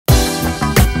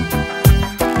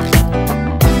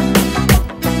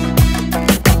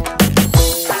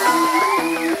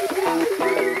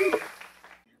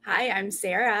I'm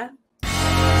Sarah.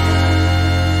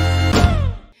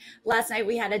 Last night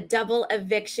we had a double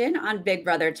eviction on Big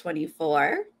Brother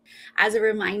 24. As a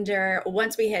reminder,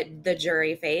 once we hit the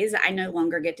jury phase, I no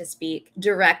longer get to speak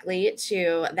directly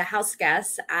to the house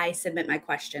guests. I submit my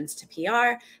questions to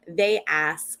PR, they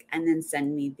ask, and then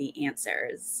send me the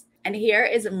answers. And here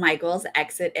is Michael's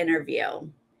exit interview.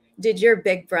 Did your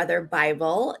Big Brother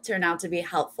Bible turn out to be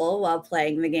helpful while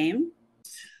playing the game?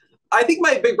 I think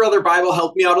my Big Brother Bible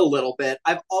helped me out a little bit.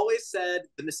 I've always said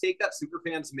the mistake that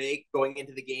superfans make going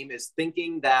into the game is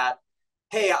thinking that,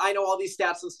 hey, I know all these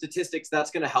stats and statistics,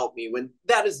 that's going to help me, when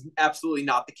that is absolutely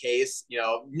not the case. You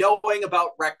know, knowing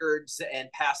about records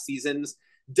and past seasons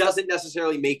doesn't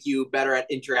necessarily make you better at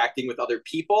interacting with other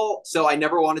people. So I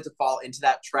never wanted to fall into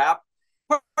that trap.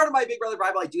 Part of my Big Brother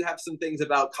Bible, I do have some things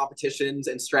about competitions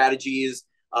and strategies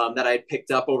that I had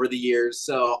picked up over the years.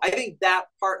 So I think that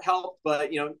part helped,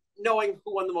 but, knowing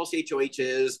who won the most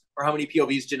HOHs or how many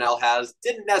POVs Janelle has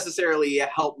didn't necessarily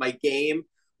help my game,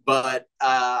 but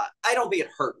I don't think it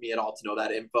hurt me at all to know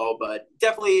that info, but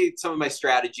definitely some of my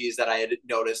strategies that I had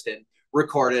noticed and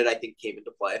recorded, I think, came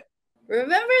into play.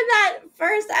 Remember that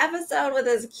first episode with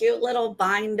his cute little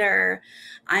binder?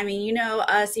 I mean,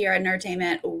 us here at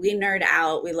Nerdtainment, we nerd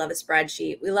out. We love a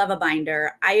spreadsheet. We love a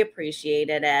binder. I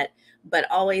appreciated it,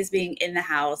 but always being in the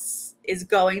house is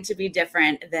going to be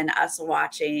different than us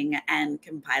watching and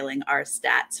compiling our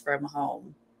stats from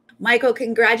home. Michael,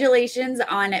 congratulations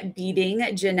on beating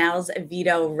Janelle's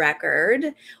veto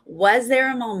record. Was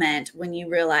there a moment when you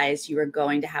realized you were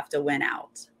going to have to win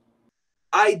out?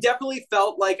 I definitely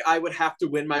felt like I would have to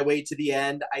win my way to the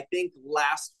end. I think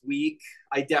last week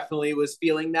I definitely was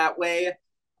feeling that way.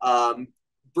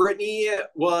 Brittany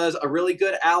was a really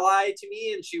good ally to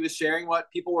me, and she was sharing what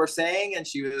people were saying, and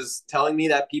she was telling me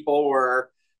that people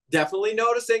were definitely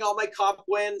noticing all my comp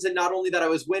wins, and not only that I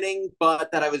was winning,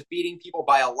 but that I was beating people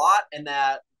by a lot, and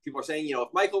that people were saying, if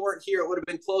Michael weren't here, it would have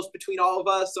been close between all of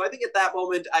us. So I think at that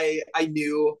moment I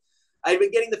knew. I'd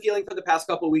been getting the feeling for the past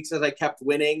couple of weeks as I kept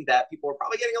winning that people were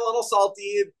probably getting a little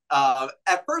salty.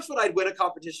 At first, when I'd win a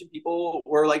competition, people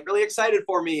were like really excited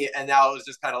for me. And now it was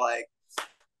just kind of like,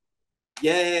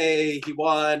 yay, he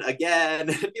won again.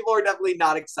 People were definitely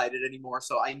not excited anymore.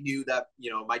 So I knew that,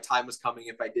 my time was coming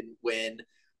if I didn't win.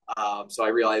 So I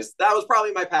realized that was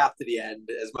probably my path to the end,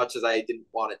 as much as I didn't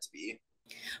want it to be.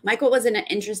 Michael was in an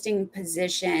interesting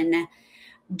position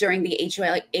during the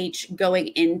HOH going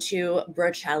into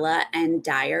Brochella and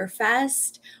Dyer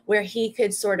Fest, where he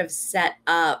could sort of set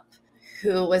up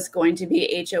who was going to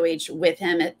be HOH with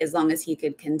him as long as he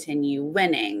could continue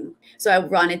winning. So I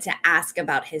wanted to ask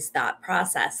about his thought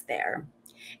process there.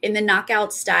 In the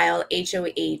knockout style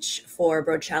HOH for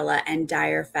Brochella and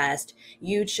Dyer Fest,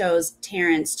 you chose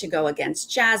Terrence to go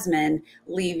against Jasmine,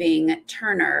 leaving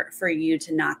Turner for you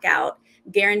to knock out,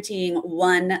 guaranteeing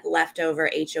one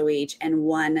leftover HOH and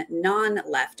one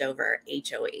non-leftover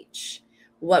HOH.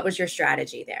 What was your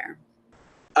strategy there?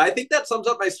 I think that sums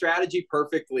up my strategy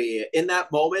perfectly. In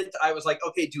that moment, I was like,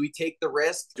 okay, do we take the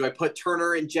risk? Do I put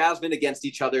Turner and Jasmine against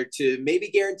each other to maybe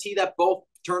guarantee that both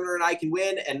Turner and I can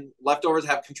win and leftovers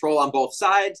have control on both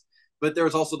sides? But there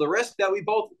was also the risk that we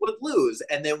both would lose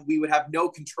and then we would have no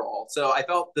control. So I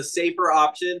felt the safer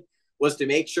option was to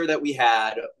make sure that we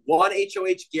had one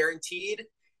HOH guaranteed.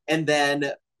 And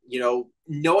then,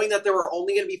 knowing that there were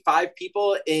only going to be 5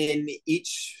 people in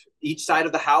each side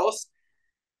of the house,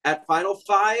 at Final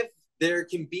 5, there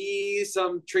can be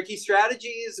some tricky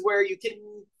strategies where you can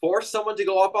force someone to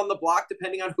go up on the block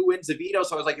depending on who wins the veto.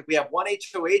 So I was like, if we have one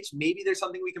HOH, maybe there's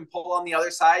something we can pull on the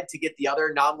other side to get the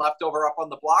other non-leftover up on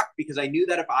the block, because I knew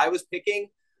that if I was picking,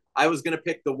 I was going to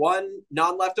pick the one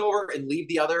non-leftover and leave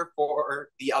the other for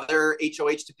the other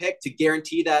HOH to pick, to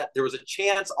guarantee that there was a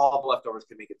chance all the leftovers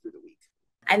could make it through the week.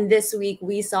 And this week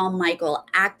we saw Michael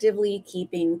actively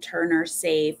keeping Turner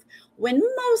safe when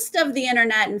most of the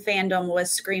internet and fandom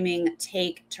was screaming,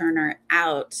 take Turner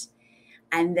out.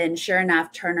 And then sure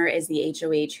enough, Turner is the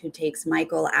HOH who takes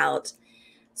Michael out.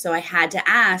 So I had to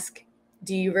ask,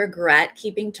 do you regret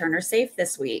keeping Turner safe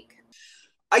this week?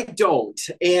 I don't.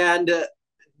 And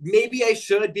maybe I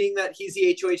should, being that he's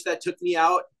the HOH that took me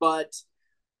out. But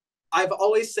I've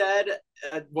always said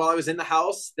while I was in the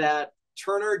house that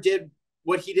Turner did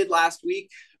what he did last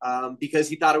week because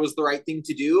he thought it was the right thing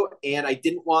to do. And I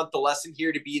didn't want the lesson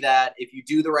here to be that if you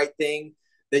do the right thing,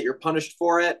 that you're punished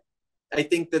for it. I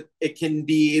think that it can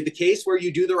be the case where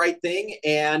you do the right thing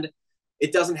and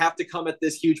it doesn't have to come at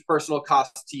this huge personal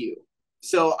cost to you.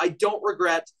 So I don't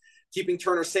regret keeping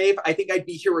Turner safe. I think I'd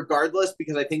be here regardless,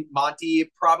 because I think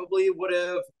Monty probably would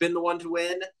have been the one to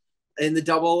win in the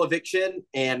double eviction,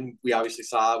 and we obviously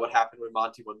saw what happened when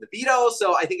Monty won the veto.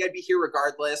 So I think I'd be here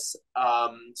regardless.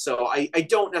 So I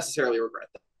don't necessarily regret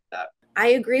that. I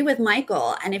agree with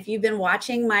Michael. And if you've been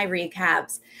watching my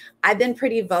recaps, I've been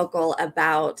pretty vocal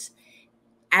about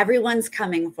everyone's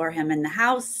coming for him in the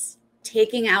house.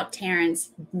 Taking out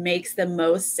Terrence makes the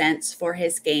most sense for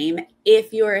his game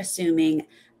if you're assuming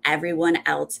everyone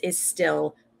else is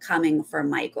still coming for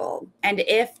Michael. And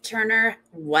if Turner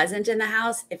wasn't in the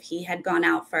house, if he had gone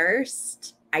out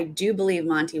first, I do believe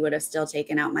Monty would have still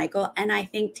taken out Michael. And I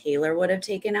think Taylor would have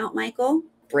taken out Michael.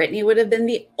 Brittany would have been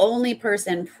the only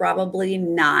person probably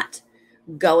not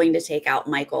going to take out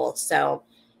Michael. So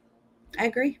I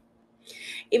agree.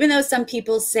 Even though some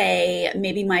people say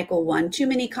maybe Michael won too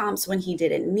many comps when he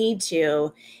didn't need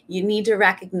to, you need to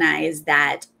recognize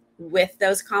that with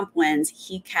those comp wins,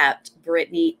 he kept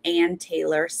Brittany and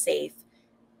Taylor safe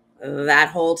that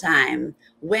whole time.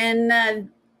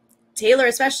 When Taylor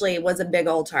especially was a big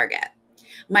old target.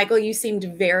 Michael, you seemed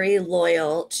very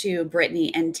loyal to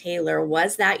Brittany and Taylor.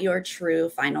 Was that your true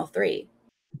final three?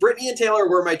 Brittany and Taylor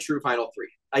were my true final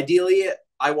three. Ideally,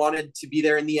 I wanted to be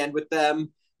there in the end with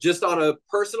them. Just on a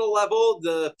personal level,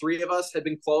 the three of us had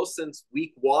been close since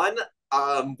week one.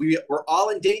 We were all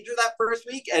in danger that first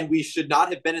week, and we should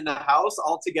not have been in the house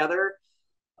all together.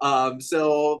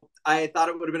 So I thought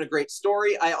it would have been a great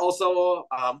story. I also,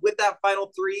 with that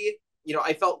final three,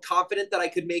 I felt confident that I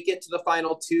could make it to the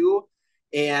final two.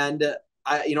 And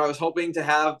I was hoping to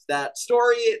have that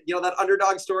story, that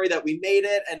underdog story that we made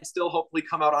it and still hopefully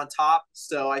come out on top.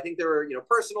 So I think there were,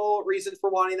 personal reasons for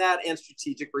wanting that and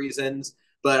strategic reasons.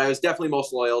 But I was definitely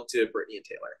most loyal to Brittany and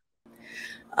Taylor.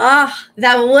 Oh,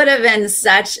 that would have been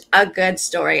such a good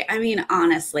story. I mean,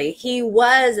 honestly, he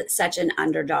was such an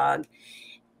underdog.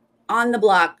 On the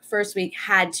block, first week,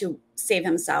 had to save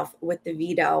himself with the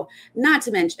veto, not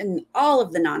to mention all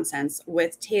of the nonsense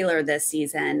with Taylor this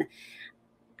season.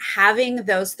 Having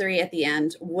those three at the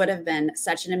end would have been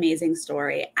such an amazing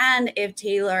story. And if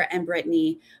Taylor and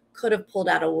Brittany could have pulled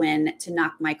out a win to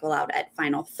knock Michael out at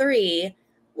final three,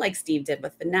 like Steve did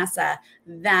with Vanessa,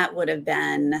 that would have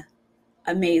been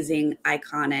amazing,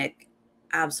 iconic,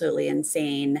 absolutely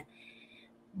insane.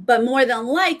 But more than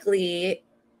likely,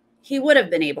 he would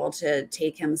have been able to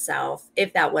take himself,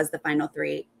 if that was the final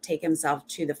three, take himself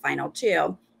to the final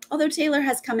two. Although Taylor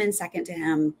has come in second to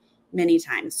him many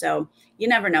times. So you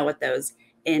never know with those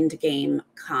end game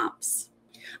comps.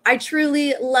 I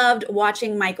truly loved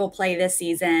watching Michael play this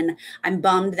season. I'm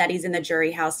bummed that he's in the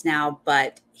jury house now,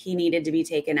 but he needed to be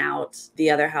taken out. The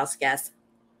other house guests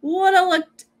would have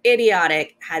looked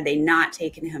idiotic had they not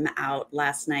taken him out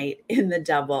last night in the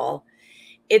double.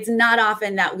 It's not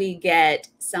often that we get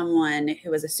someone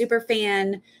who is a super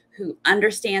fan, who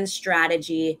understands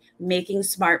strategy, making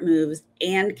smart moves,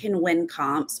 and can win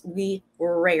comps. We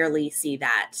rarely see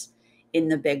that in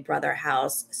the Big Brother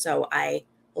house. So I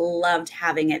loved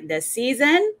having it this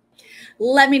season.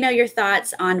 Let me know your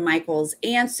thoughts on Michael's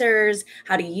answers.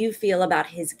 How do you feel about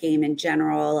his game in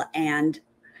general and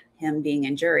him being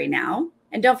in jury now?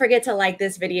 And don't forget to like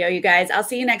this video, you guys. I'll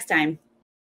see you next time.